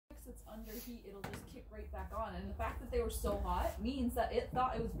it's under heat, it'll just kick right back on. And the fact that they were so hot means that it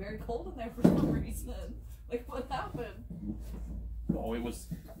thought it was very cold in there for some reason. Like, what happened? Oh, it was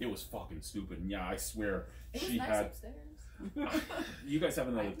fucking stupid. And yeah, I swear It was she nice had. upstairs. You guys have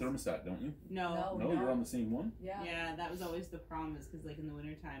another thermostat, don't you? No. No, you're on the same one. Yeah. Yeah, that was always the problem, is because like in the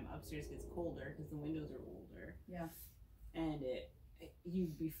wintertime, upstairs gets colder because the windows are older. Yeah. And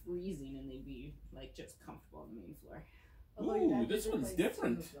you'd be freezing and they'd be like just comfortable on the main floor. Ooh, this one's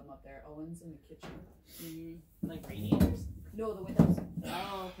different. Two of them up there. Owen's in the kitchen. Mm-hmm. Like radiators. No, the windows.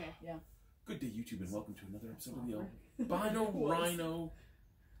 Oh, okay. Yeah. Good day, YouTube, and welcome to another episode of the Albino Rhino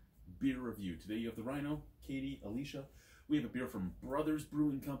beer review. Today you have the Rhino, Katie, Alicia. We have a beer from Brothers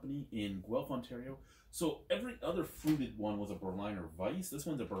Brewing Company in Guelph, Ontario. So every other fruited one was a Berliner Weiss. This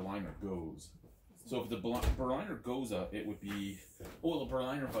one's a Berliner Gose. So if the Berliner Gose, it would be, a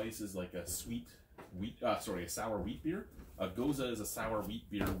Berliner Weiss is like a a sour wheat beer. A Gose is a sour wheat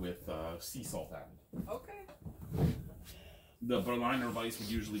beer with sea salt added. Okay. The Berliner Weiss would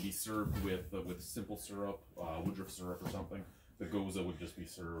usually be served with simple syrup, Woodruff syrup or something. The Gose would just be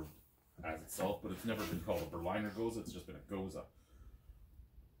served as itself, but it's never been called a Berliner Gose, it's just been a Gose.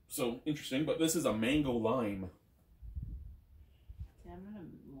 So, interesting, but this is a mango lime. Yeah, I'm not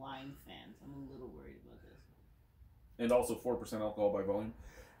a lime fan, so I'm a little worried about this. And also 4% alcohol by volume.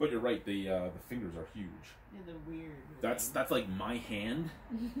 But you're right, the fingers are huge. Yeah, they're weird. That's like my hand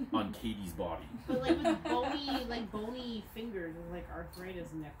on Katie's body. But like with bony fingers with like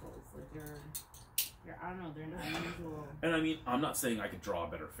arthritis nipples, like they're I don't know, they're not unusual. And I mean, I'm not saying I could draw a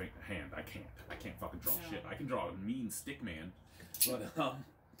better hand. I can't fucking draw shit. I can draw a mean stick man, but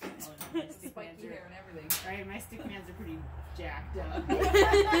Spiky hair and everything. Right, my stick mans are pretty jacked up. The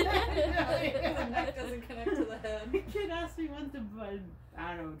neck doesn't connect to the head. The kid asked me once to,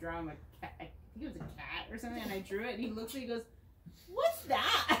 I don't know, draw him a cat. I think it was a cat or something, and I drew it, and he looks at me and goes, "What's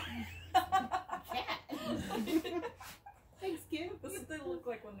that?" Cat. Thanks, kid. This is what they look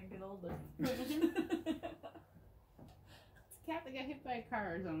like when they get older. It's a cat that got hit by a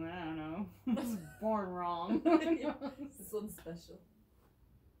car or something. I don't know. Was born wrong. This one's special.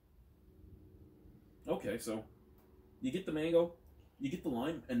 okay, so you get the mango, you get the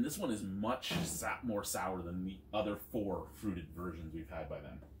lime, and this one is much more sour than the other 4 fruited versions we've had by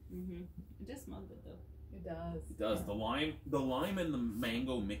then. Mm-hmm. It just smells good though. It does. It does. The lime and the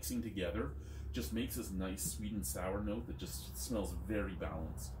mango mixing together just makes this nice sweet and sour note that just smells very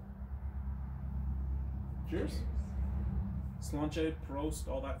balanced. Cheers. Slanche, Prost,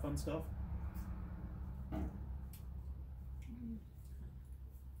 all that fun stuff.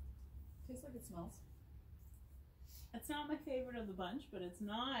 Tastes like it smells. It's not my favorite of the bunch, but it's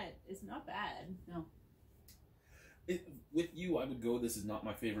not bad. No. With you, I would go, this is not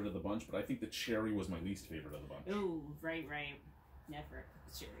my favorite of the bunch, but I think the cherry was my least favorite of the bunch. Oh, right. Never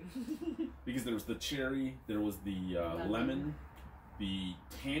cherry. Because there was the cherry, there was the lemon, the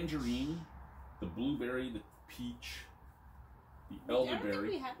tangerine, the blueberry, the peach, the elderberry. I don't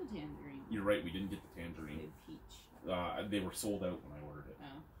think we had the tangerine. You're right, we didn't get the tangerine. We had peach. They were sold out when I ordered it.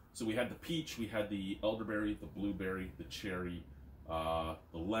 Oh. So we had the peach, we had the elderberry, the blueberry, the cherry, the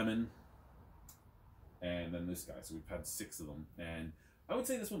lemon, and then this guy. So we've had 6 of them. And I would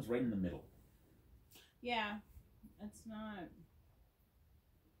say this one's right in the middle. Yeah, it's not.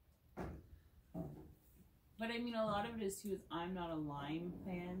 But I mean, a lot of it is too, is I'm not a lime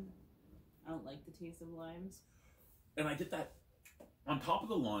fan. I don't like the taste of limes. And I get that on top of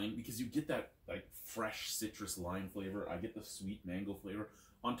the lime, because you get that like fresh citrus lime flavor. I get the sweet mango flavor.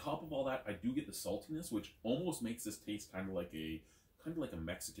 On top of all that, I do get the saltiness, which almost makes this taste kind of like a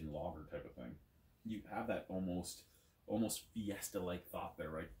Mexican lager type of thing. You have that almost fiesta-like thought there,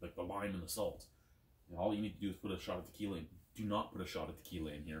 right? Like the lime and the salt. And all you need to do is put a shot of tequila in. Do not put a shot of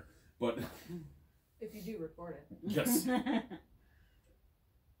tequila in here. But if you do, record it. yes.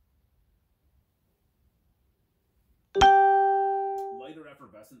 Lighter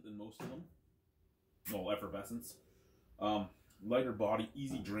effervescent than most of them. Well, effervescence. Lighter body,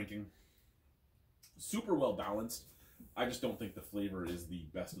 easy drinking. Super well balanced. I just don't think the flavor is the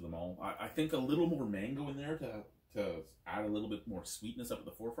best of them all. I think a little more mango in there to add a little bit more sweetness up at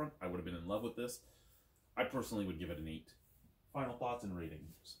the forefront. I would have been in love with this. I personally would give it an 8. Final thoughts and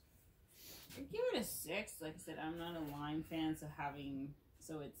ratings. I'd give it a 6. Like I said, I'm not a lime fan, so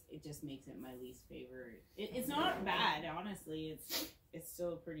it just makes it my least favorite. It's not bad, honestly. It's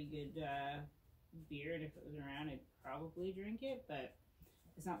still a pretty good beer, and if it was around, I'd probably drink it, but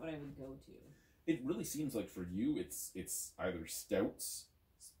it's not what I would go to. It really seems like for you, it's either stouts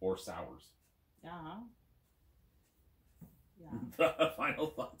or sours. Yeah. The final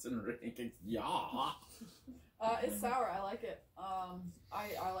thoughts and rankings. Yeah. It's sour. I like it.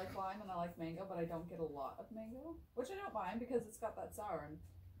 I like lime and I like mango, but I don't get a lot of mango, which I don't mind because it's got that sour. And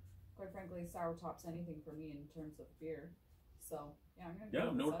quite frankly, sour tops anything for me in terms of beer. So yeah,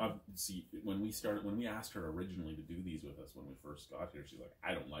 I'm gonna. See, when we asked her originally to do these with us when we first got here, she's like,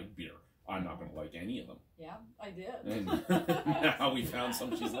 "I don't like beer. I'm not gonna like any of them." Yeah, I did. And now we found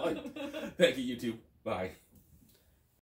some she's liked. Thank you, YouTube. Bye.